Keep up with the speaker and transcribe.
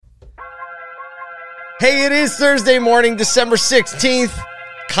Hey, it is Thursday morning, December 16th.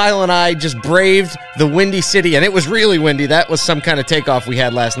 Kyle and I just braved the Windy City, and it was really windy. That was some kind of takeoff we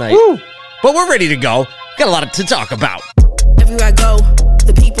had last night. Woo! But we're ready to go. Got a lot to talk about. Everywhere I go,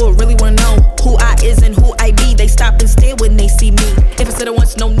 the people really want to know who I is and who I be. They stop and stare when they see me. If I said I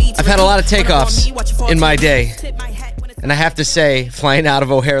want no need. I've had a lot of takeoffs in my day, and I have to say, flying out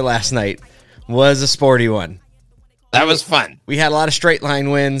of O'Hare last night was a sporty one. That was fun. We had a lot of straight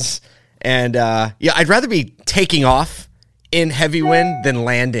line wins, and I'd rather be taking off in heavy wind than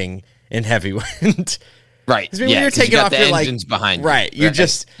landing in heavy wind. Right. When you're taking off, you're like, behind right. You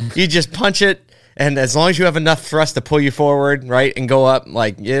just punch it, and as long as you have enough thrust to pull you forward, right, and go up,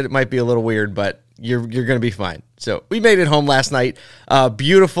 like it might be a little weird, but you're going to be fine. So we made it home last night.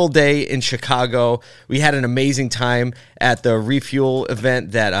 Beautiful day in Chicago. We had an amazing time at the refuel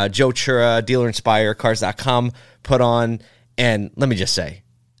event that Joe Chura, Dealer Inspire, Cars.com put on. And let me just say,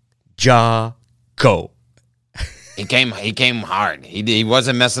 go. He came hard. He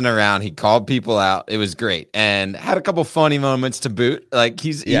wasn't messing around. He called people out. It was great, and had a couple funny moments to boot. Like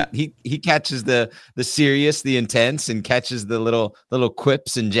he catches the serious, the intense, and catches the little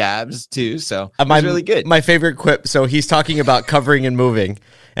quips and jabs too. So it was really good. My favorite quip. So he's talking about covering and moving,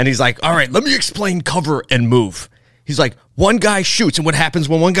 and he's like, "All right, let me explain cover and move." He's like, "One guy shoots, and what happens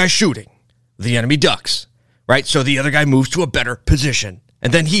when one guy's shooting? The enemy ducks, right? So the other guy moves to a better position."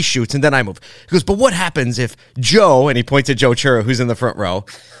 And then he shoots, and then I move. He goes, but what happens if Joe, and he points at Joe Chura, who's in the front row,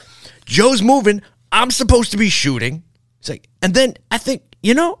 Joe's moving, I'm supposed to be shooting. He's like, and then I think,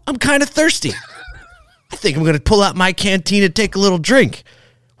 I'm kind of thirsty. I think I'm going to pull out my canteen and take a little drink.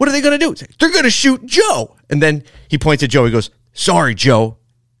 What are they going to do? Like, they're going to shoot Joe. And then he points at Joe. He goes, sorry, Joe.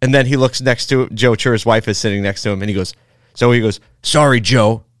 And then he looks next to Joe Chura's wife is sitting next to him, and he goes, sorry,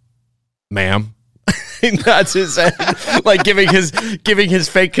 Joe, ma'am. He nods his head, like giving his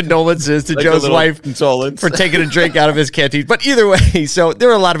fake condolences to like Joe's wife for taking a drink out of his canteen. But either way, so there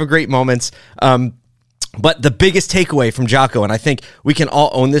were a lot of great moments. But the biggest takeaway from Jocko, and I think we can all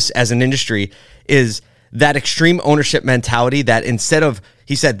own this as an industry, is that extreme ownership mentality that instead of,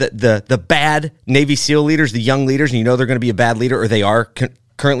 he said, the bad Navy SEAL leaders, the young leaders, and they're going to be a bad leader, or they are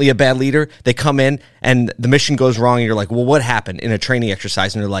currently a bad leader, they come in and the mission goes wrong, and you're like, well, what happened in a training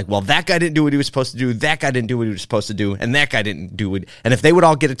exercise? And they're like, well, that guy didn't do what he was supposed to do, that guy didn't do what he was supposed to do, and that guy didn't do it. And if they would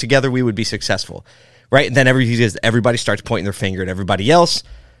all get it together, we would be successful, right? And then everybody starts pointing their finger at everybody else.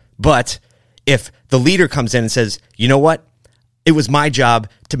 But if the leader comes in and says, you know what? It was my job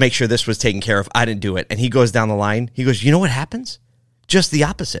to make sure this was taken care of. I didn't do it. And he goes down the line. He goes, you know what happens? Just the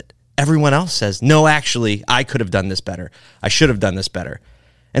opposite. Everyone else says, no, actually, I could have done this better. I should have done this better.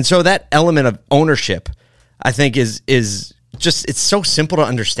 And so that element of ownership, I think, is just, it's so simple to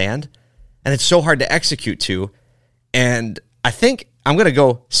understand, and it's so hard to execute to. And I think I'm going to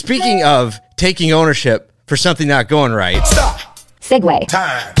go, speaking of taking ownership for something not going right. Stop. Segue.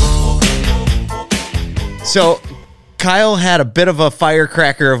 Time. So Kyle had a bit of a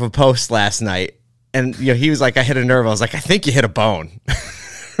firecracker of a post last night, and he was like, I hit a nerve. I was like, I think you hit a bone.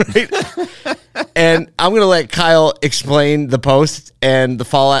 Right? And I'm going to let Kyle explain the post and the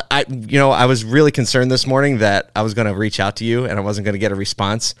fallout. I was really concerned this morning that I was going to reach out to you and I wasn't going to get a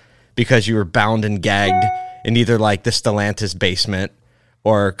response because you were bound and gagged in either like the Stellantis basement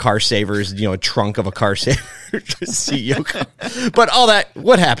or Car Savers, trunk of a Car Saver CEO. But all that,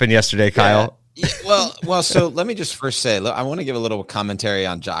 what happened yesterday, Kyle? Yeah, well. So let me just first say, I want to give a little commentary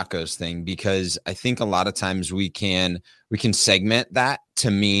on Jocko's thing, because I think a lot of times we can segment that to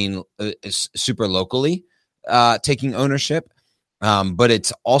mean super locally taking ownership, but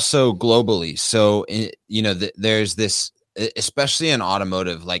it's also globally. So there's this, especially in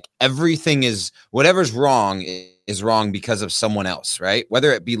automotive, like everything is, whatever's wrong is wrong because of someone else, right?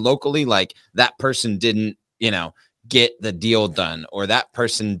 Whether it be locally, like that person didn't get the deal done, or that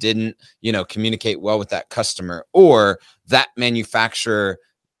person didn't communicate well with that customer, or that manufacturer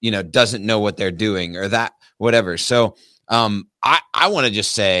doesn't know what they're doing, or that whatever. So I want to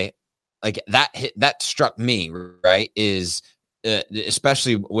just say, like, that struck me, right, is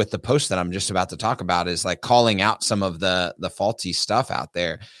especially with the post that I'm just about to talk about, is like calling out some of the faulty stuff out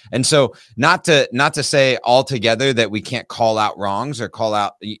there. And so not to say altogether that we can't call out wrongs or call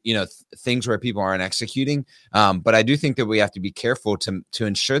out, things where people aren't executing. But I do think that we have to be careful to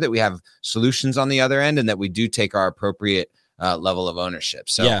ensure that we have solutions on the other end, and that we do take our appropriate level of ownership.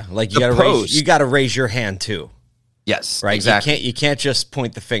 So yeah, like you got to raise your hand too. Yes, right. Exactly. You can't just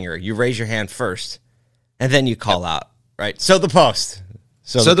point the finger. You raise your hand first, and then you call out. Right. So the post.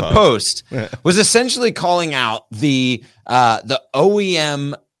 So the post was essentially calling out the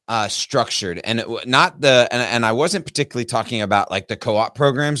OEM structured, and and I wasn't particularly talking about like the co-op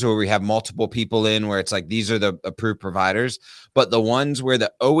programs where we have multiple people in, where it's like these are the approved providers, but the ones where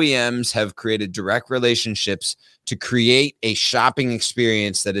the OEMs have created direct relationships to create a shopping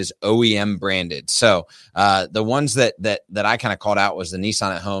experience that is OEM branded. So the ones that I kind of called out was the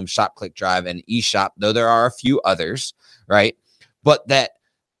Nissan at Home, Shop Click Drive, and eShop, though there are a few others, right? But that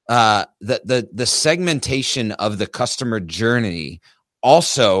the segmentation of the customer journey,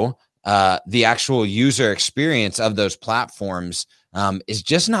 also the actual user experience of those platforms is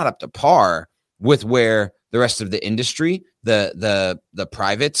just not up to par with where the rest of the industry, the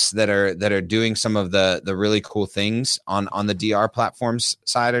privates that are doing some of the really cool things on the DR platforms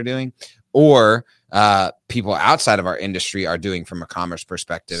side are doing, or people outside of our industry are doing from a commerce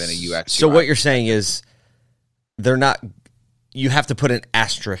perspective and a UX. So what you're saying is they're not. You have to put an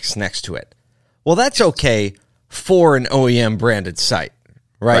asterisk next to it. Well, that's okay for an OEM branded site,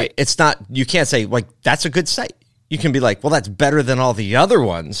 right? It's not, you can't say like, that's a good site. You can be like, well, that's better than all the other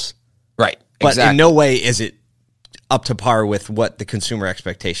ones. Right. But in no way is it up to par with what the consumer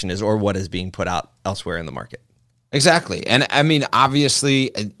expectation is or what is being put out elsewhere in the market. Exactly. And I mean,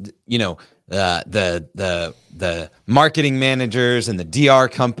 obviously, the marketing managers and the DR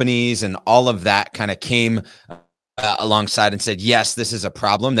companies and all of that kind of came alongside and said, yes, this is a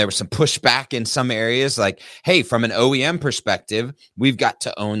problem. There was some pushback in some areas, like, hey, from an OEM perspective, we've got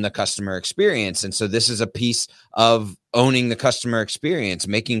to own the customer experience. And so this is a piece of owning the customer experience,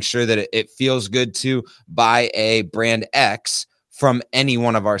 making sure that it feels good to buy a brand X from any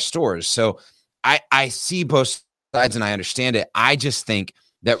one of our stores. So I see both sides and I understand it. I just think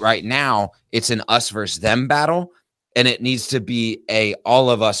that right now it's an us versus them battle. And it needs to be a all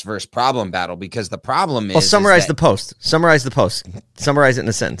of us versus problem battle, because the problem is. Well, summarize the post. Summarize the post. Summarize it in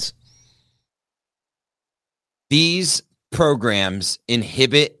a sentence. These programs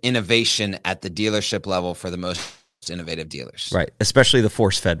inhibit innovation at the dealership level for the most innovative dealers. Right. Especially the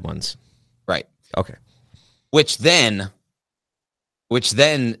force-fed ones. Right. Okay. Which then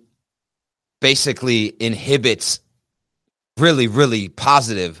basically inhibits really, really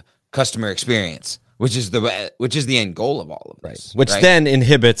positive customer experience. Which is the end goal of all of this. Right. Which then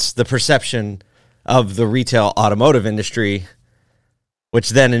inhibits the perception of the retail automotive industry, which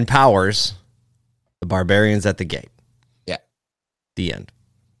then empowers the barbarians at the gate. Yeah. The end.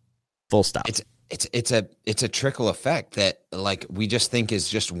 Full stop. It's a trickle effect that like we just think is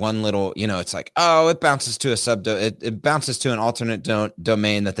just one little, it's like, oh, it bounces to it bounces to an alternate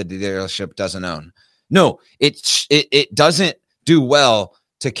domain that the dealership doesn't own. No, it doesn't do well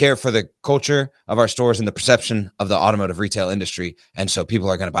to care for the culture of our stores and the perception of the automotive retail industry. And so people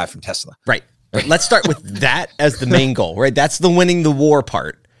are going to buy from Tesla. Right. Let's start with that as the main goal, right? That's the winning the war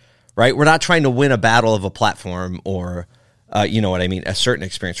part, right? We're not trying to win a battle of a platform or, a certain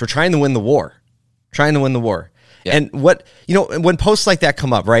experience. We're trying to win the war. Yeah. And when posts like that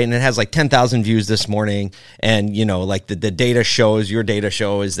come up, right, and it has like 10,000 views this morning, and, like the data shows, your data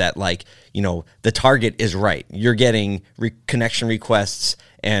shows that like, the target is right. You're getting connection requests.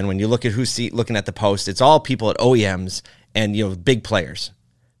 And when you look at looking at the post, it's all people at OEMs and, big players.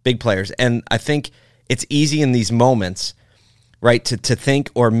 And I think it's easy in these moments, right, to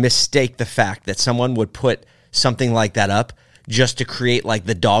think or mistake the fact that someone would put something like that up just to create like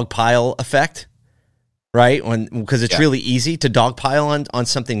the dog pile effect. Right? Because it's really easy to dogpile on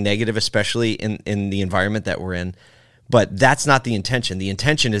something negative, especially in the environment that we're in. But that's not the intention. The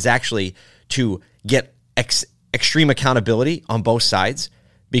intention is actually to get extreme accountability on both sides,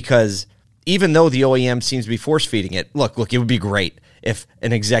 because even though the OEM seems to be force feeding it, look, it would be great if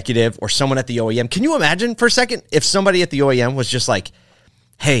an executive or someone at the OEM, can you imagine for a second if somebody at the OEM was just like,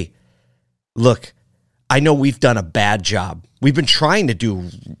 hey, look, I know we've done a bad job. We've been trying to do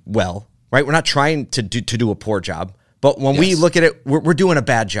well. Right, we're not trying to do a poor job, but when we look at it, we're doing a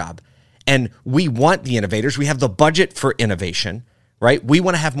bad job, and we want the innovators. We have the budget for innovation, right? We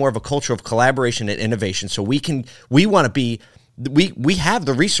want to have more of a culture of collaboration and innovation, so we want to be. We have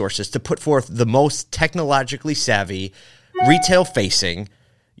the resources to put forth the most technologically savvy, retail-facing,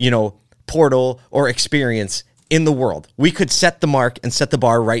 portal or experience in the world. We could set the mark and set the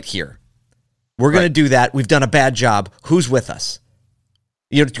bar right here. We're going to do that. We've done a bad job. Who's with us?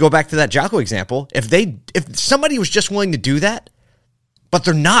 To go back to that Jocko example, if somebody was just willing to do that, but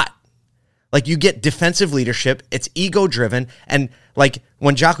they're not, like, you get defensive leadership, it's ego driven. And like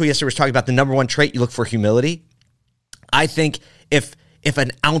when Jocko yesterday was talking about the number one trait, you look for humility. I think if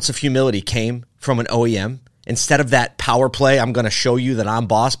an ounce of humility came from an OEM, instead of that power play, I'm going to show you that I'm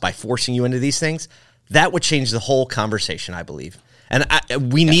boss by forcing you into these things, that would change the whole conversation, I believe. And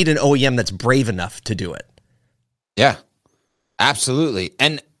we need an OEM that's brave enough to do it. Yeah. Absolutely.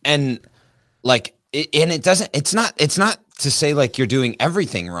 And and like, it's not to say like you're doing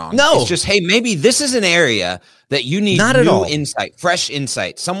everything wrong. No, it's just, hey, maybe this is an area that you need not at all insight, fresh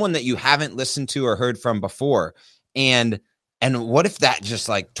insight, someone that you haven't listened to or heard from before. And what if that just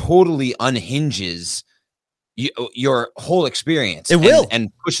like totally unhinges your whole experience? It will, and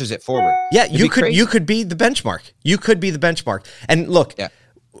pushes it forward. Yeah, you could be the benchmark. You could be the benchmark. And look,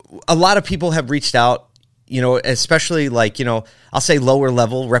 a lot of people have reached out, especially like, I'll say lower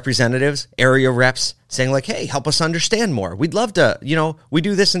level representatives, area reps, saying like, hey, help us understand more. We'd love to, we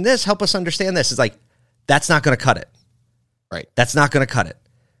do this and this, help us understand this. It's like, that's not going to cut it. Right. That's not going to cut it.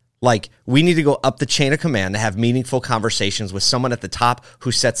 Like, we need to go up the chain of command to have meaningful conversations with someone at the top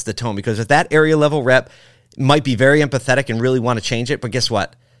who sets the tone. Because if that area level rep might be very empathetic and really want to change it, but guess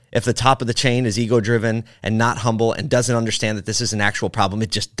what? If the top of the chain is ego-driven and not humble and doesn't understand that this is an actual problem, it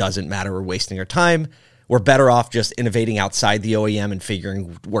just doesn't matter. We're wasting our time. We're better off just innovating outside the OEM and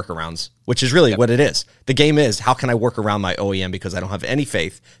figuring workarounds, which is really what it is. The game is, how can I work around my OEM because I don't have any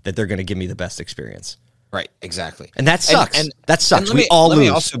faith that they're going to give me the best experience. Right, exactly. And that sucks. And that sucks. Let me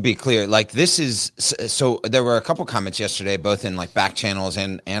also be clear. Like, this is, so there were a couple comments yesterday, both in like back channels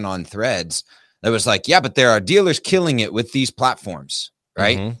and on threads, that was like, yeah, but there are dealers killing it with these platforms,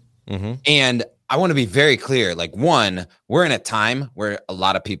 right? Mm-hmm. Mm-hmm. And I want to be very clear. Like, one, we're in a time where a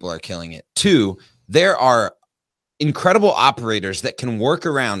lot of people are killing it. Two, there are incredible operators that can work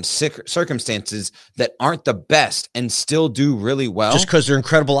around circumstances that aren't the best and still do really well. Just because they're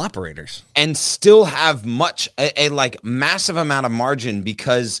incredible operators. And still have a like massive amount of margin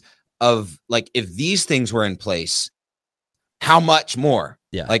because of like, if these things were in place, how much more?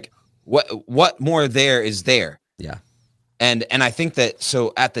 Yeah. Like what more there is there? Yeah. And I think that,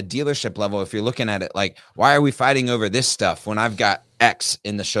 so at the dealership level, if you're looking at it like, why are we fighting over this stuff when I've got X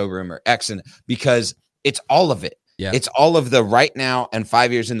in the showroom or X because it's all of it. Yeah. It's all of the right now and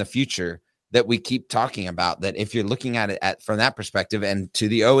 5 years in the future that we keep talking about, that if you're looking at it from that perspective, and to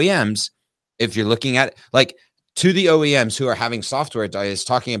the OEMs, if you're looking at it, like, to the OEMs who are having software is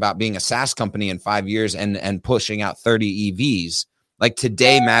talking about being a SaaS company in 5 years and pushing out 30 EVs, like,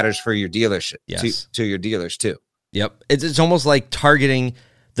 today matters for your dealership, to your dealers too. Yep. It's almost like targeting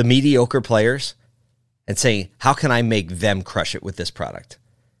the mediocre players and saying, how can I make them crush it with this product?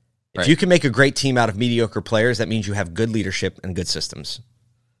 If you can make a great team out of mediocre players, that means you have good leadership and good systems,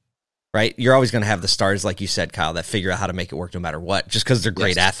 right? You're always going to have the stars, like you said, Kyle, that figure out how to make it work no matter what, just because they're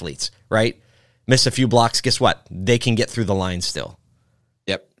great athletes, right? Miss a few blocks, guess what? They can get through the line still.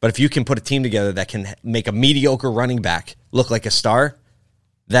 Yep. But if you can put a team together that can make a mediocre running back look like a star,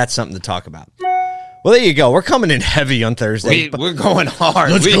 that's something to talk about. Well, there you go. We're coming in heavy on Thursday. We're going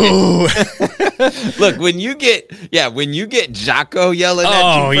hard. Let's go. Look, when you get Jocko yelling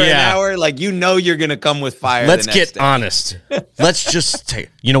at you for an hour, like, you're going to come with fire. Let's get honest. Let's just say,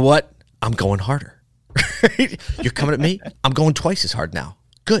 you know what? I'm going harder. You're coming at me? I'm going twice as hard now.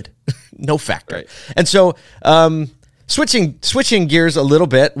 Good. No factor. Right. And so, switching gears a little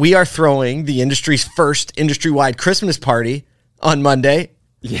bit, we are throwing the industry's first industry-wide Christmas party on Monday.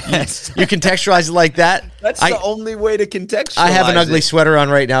 Yes. You contextualize it like that. That's the only way to contextualize I have an ugly sweater on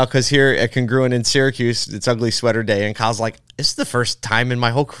right now because here at Congruent in Syracuse, it's ugly sweater day. And Kyle's like, this is the first time in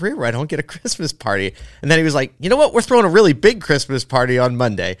my whole career where I don't get a Christmas party. And then he was like, you know what? We're throwing a really big Christmas party on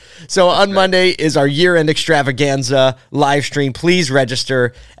Monday. So on Monday is our year-end extravaganza live stream. Please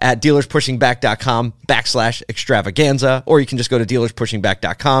register at dealerspushingback.com/extravaganza, or you can just go to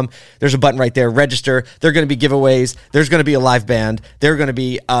dealerspushingback.com. There's a button right there, register. There are going to be giveaways. There's going to be a live band. There are going to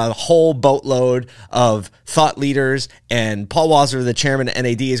be a whole boatload of thought leaders, and Paul Walser, the chairman of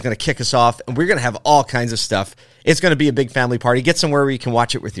NAD, is going to kick us off, and we're going to have all kinds of stuff. It's going to be a big family party. Get somewhere where you can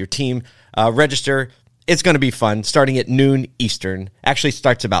watch it with your team. Register. It's going to be fun, starting at noon Eastern. Actually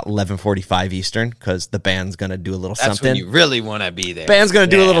starts about 11:45 Eastern because the band's going to do a little something. That's when you really want to be there. Band's going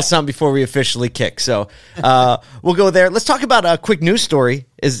to do a little something before we officially kick. So we'll go there. Let's talk about a quick news story.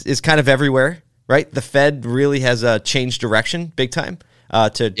 Is kind of everywhere, right? The Fed really has changed direction big time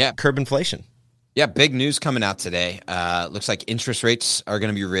to curb inflation. Yeah, big news coming out today. Looks like interest rates are going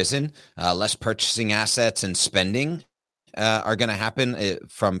to be risen. Less purchasing assets and spending are going to happen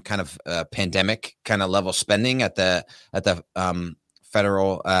from kind of pandemic kind of level spending at the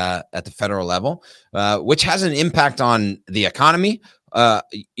federal level, which has an impact on the economy.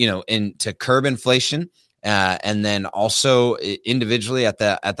 And to curb inflation, and then also individually at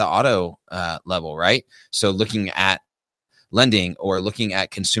the auto level, right? So looking at lending or looking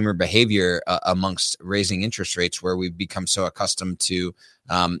at consumer behavior amongst raising interest rates, where we've become so accustomed to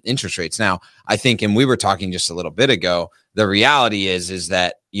interest rates. Now, I think, and we were talking just a little bit ago, the reality is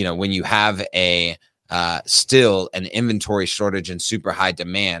that, when you have a still an inventory shortage and super high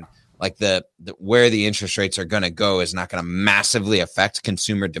demand, like the where the interest rates are going to go is not going to massively affect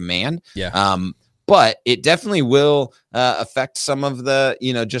consumer demand. Yeah. But it definitely will affect some of the,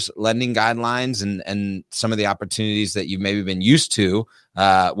 just lending guidelines and some of the opportunities that you've maybe been used to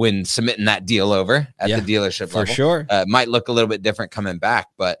when submitting that deal over at the dealership for level. Sure. Might look a little bit different coming back,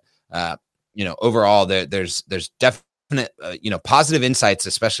 but overall there's definite positive insights,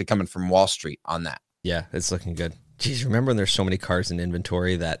 especially coming from Wall Street on that. Yeah, it's looking good. Geez, remember when there's so many cars in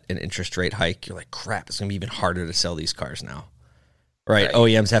inventory that an interest rate hike, you're like, crap, it's going to be even harder to sell these cars now. Right.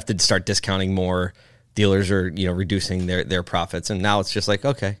 OEMs have to start discounting more. Dealers are, reducing their profits. And now it's just like,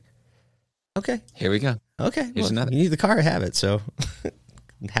 okay. Here we go. Okay. Here's another. You need the car, I have it. So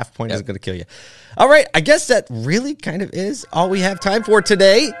half a point isn't going to kill you. All right. I guess that really kind of is all we have time for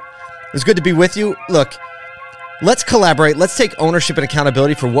today. It was good to be with you. Look, let's collaborate. Let's take ownership and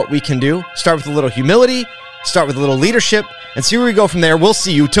accountability for what we can do. Start with a little humility, start with a little leadership, and see where we go from there. We'll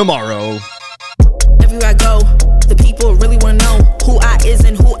see you tomorrow. Everywhere I go, the people really want to know who I is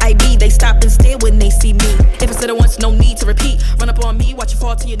and who I be. They stop and stare when they see me. If I said it once, no need to repeat. Run up on me, watch you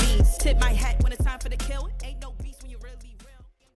fall to your knees. Tip my hat.